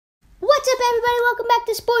What's up, everybody? Welcome back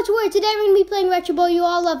to Sports Word. Today we're going to be playing Retro Bowl. You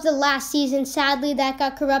all loved the last season. Sadly, that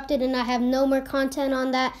got corrupted and I have no more content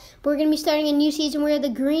on that. But we're going to be starting a new season. We're the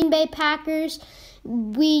Green Bay Packers.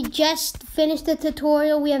 We just finished the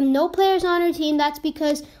tutorial. We have no players on our team. That's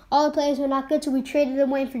because all the players are not good, so we traded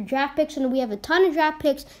them away for draft picks, and we have a ton of draft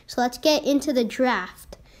picks. So let's get into the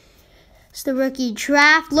draft. It's the rookie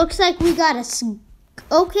draft. Looks like we got a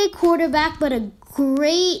okay quarterback, but a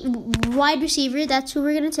great wide receiver. That's who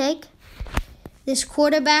we're going to take. This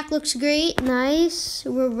quarterback looks great. Nice.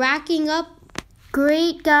 We're racking up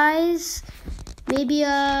great guys. Maybe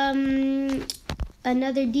another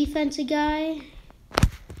defensive guy.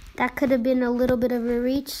 That could have been a little bit of a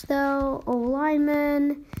reach, though.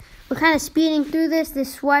 O-lineman. We're kind of speeding through this.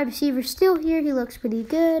 This wide receiver's still here. He looks pretty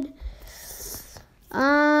good.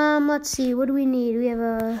 Let's see. What do we need? We have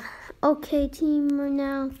a okay team right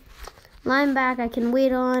now. Linebacker I can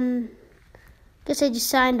wait on. Guess I just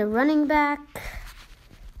signed a running back.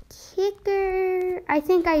 Kicker. I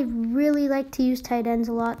think I really like to use tight ends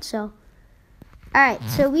a lot, so. Alright,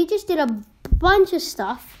 so we just did a bunch of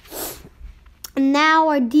stuff. Now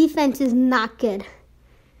our defense is not good.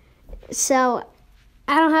 So,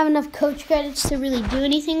 I don't have enough coach credits to really do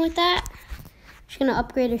anything with that. Just going to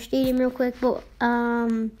upgrade our stadium real quick. But,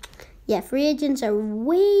 yeah, free agents are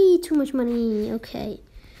way too much money. Okay.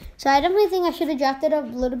 So I definitely think I should have drafted a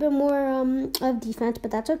little bit more of defense, but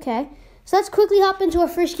that's okay. So let's quickly hop into our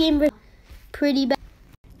first game. Pretty bad.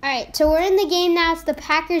 All right, so we're in the game now. It's the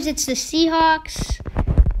Packers. It's the Seahawks.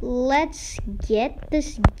 Let's get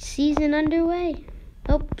this season underway.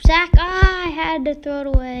 Oh, sack. I had to throw it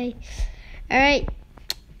away. All right.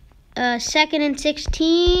 2nd and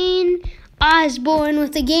 16. Osborne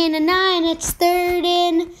with a gain of 9. It's 3rd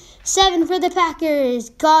and 7 for the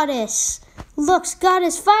Packers. Goddess. Looks,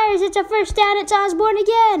 Goddess fires, it's a first down, it's Osborne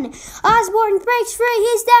again. Osborne breaks free,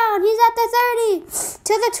 he's down, he's at the 30,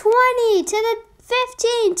 to the 20, to the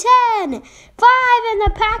 15, 10, 5, and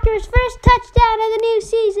the Packers' first touchdown of the new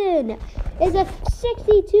season is a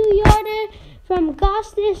 62-yarder from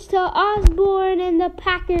Goddess to Osborne, and the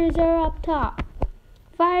Packers are up top.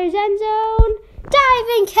 Fires end zone,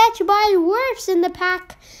 diving catch by Wirfs, and the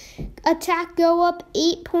Pack attack go up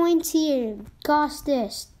 8 points here.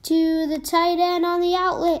 Goddess to the tight end on the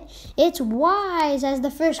outlet. It's Wise as the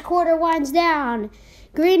first quarter winds down.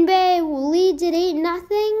 Green Bay leads at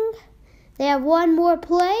 8-0. They have one more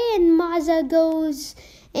play, and Mazza goes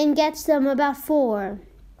and gets them about 4.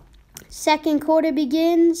 Second quarter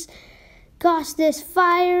begins. Goddess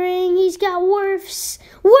firing. He's got Wirfs.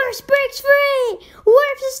 Wirfs breaks free.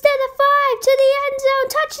 Wirfs is to the 5, to the end zone.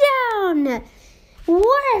 Touchdown.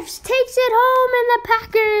 Wirfs takes it home, and the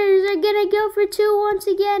Packers are going to go for 2 once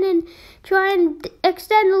again and try and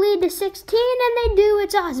extend the lead to 16, and they do.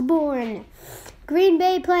 It's Osborne. Green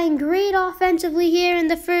Bay playing great offensively here in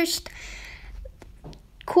the first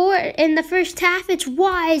quarter. In the first half, it's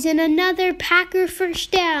Wise and another Packer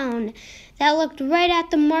first down. That looked right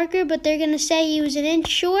at the marker, but they're going to say he was an inch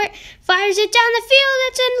short. Fires it down the field.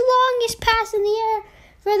 It's the longest pass in the air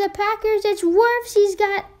for the Packers. It's Wirfs. He's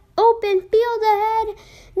got open field ahead,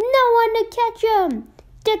 no one to catch him.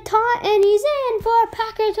 The taunt, and he's in for a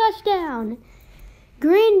Packer touchdown.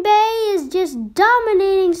 Green Bay is just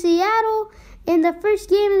dominating Seattle in the first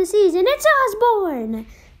game of the season. It's Osborne.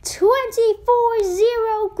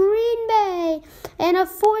 24-0 Green Bay, and a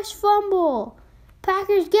forced fumble.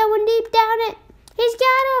 Packers going deep down it. He's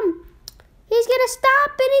got him. He's going to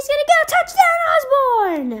stop, and he's going to go. Touchdown,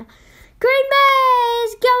 Osborne. Green Bay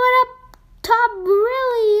is going up top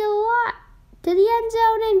really a lot to the end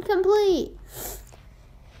zone, incomplete.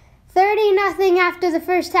 30-0 after the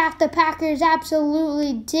first half. The Packers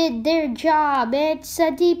absolutely did their job. It's a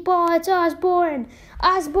deep ball. It's Osborne.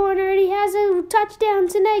 Osborne already has a touchdown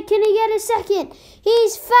tonight. Can he get a second?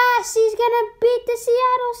 He's fast. He's going to beat the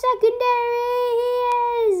Seattle secondary. He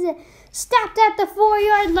is. Stopped at the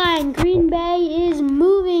 4-yard line. Green Bay is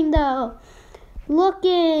moving, though.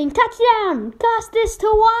 Looking, touchdown, Goddess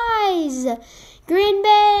to Wise. Green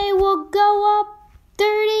Bay will go up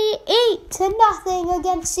 38-0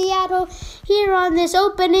 against Seattle here on this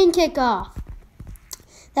opening kickoff.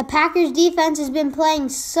 The Packers defense has been playing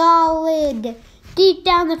solid. Deep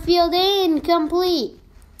down the field, incomplete.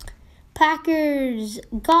 Packers,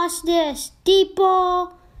 Goddess, deep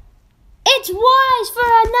ball. It's Wise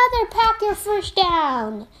for another Packer first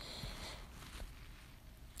down.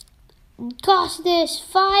 Goddess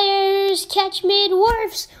fires, catch made,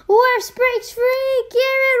 Wirfs breaks free,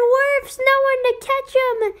 Garrett Wirfs, no one to catch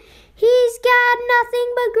him. He's got nothing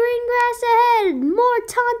but green grass ahead. More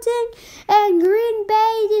taunting, and Green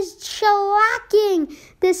Bay is shellacking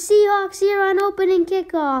the Seahawks here on opening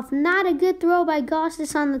kickoff. Not a good throw by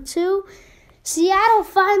Gostis on the 2. Seattle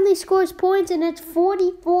finally scores points, and it's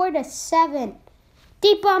 44-7.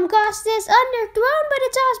 Deep bomb Gostis, underthrown, but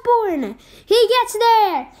it's Osborne. He gets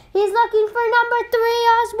there. He's looking for number 3.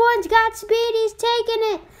 Osborne's got speed. He's taking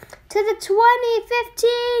it to the 20,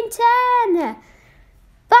 15, 10.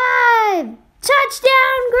 5.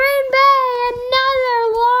 Touchdown, Green Bay. Another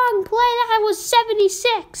long play. That was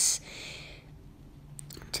 76.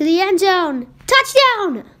 To the end zone.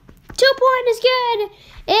 Touchdown. 2-point is good.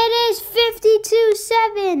 It is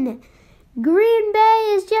 52-7. Green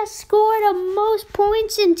Bay has just scored the most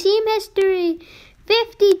points in team history.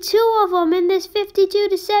 52 of them in this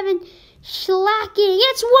 52-7 shellacking.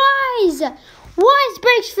 It's Wise. Wise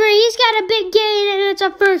breaks free. He's got a big gain, and it's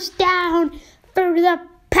a first down for the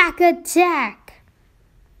Pack attack.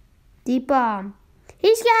 Deep bomb.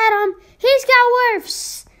 He's got him. He's got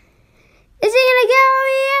Wirfs. Is he going to go?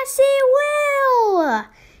 Yes, he will.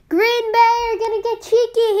 Green Bay are going to get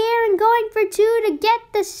cheeky here and going for 2 to get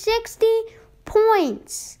the 60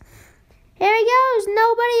 points. Here he goes.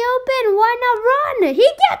 Nobody open. Why not run? He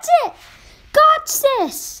gets it. Got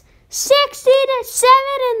this. 60-7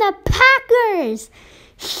 and the Packers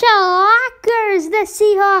shellackers the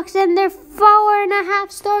Seahawks and their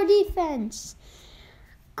 4.5-star defense.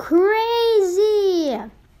 Crazy.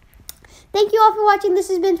 Thank you all for watching. This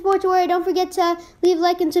has been Sports Warrior. Don't forget to leave a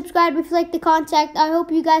like and subscribe if you like the content. I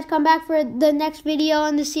hope you guys come back for the next video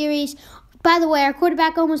in the series. By the way, our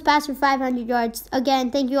quarterback almost passed for 500 yards.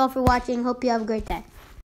 Again, thank you all for watching. Hope you have a great day.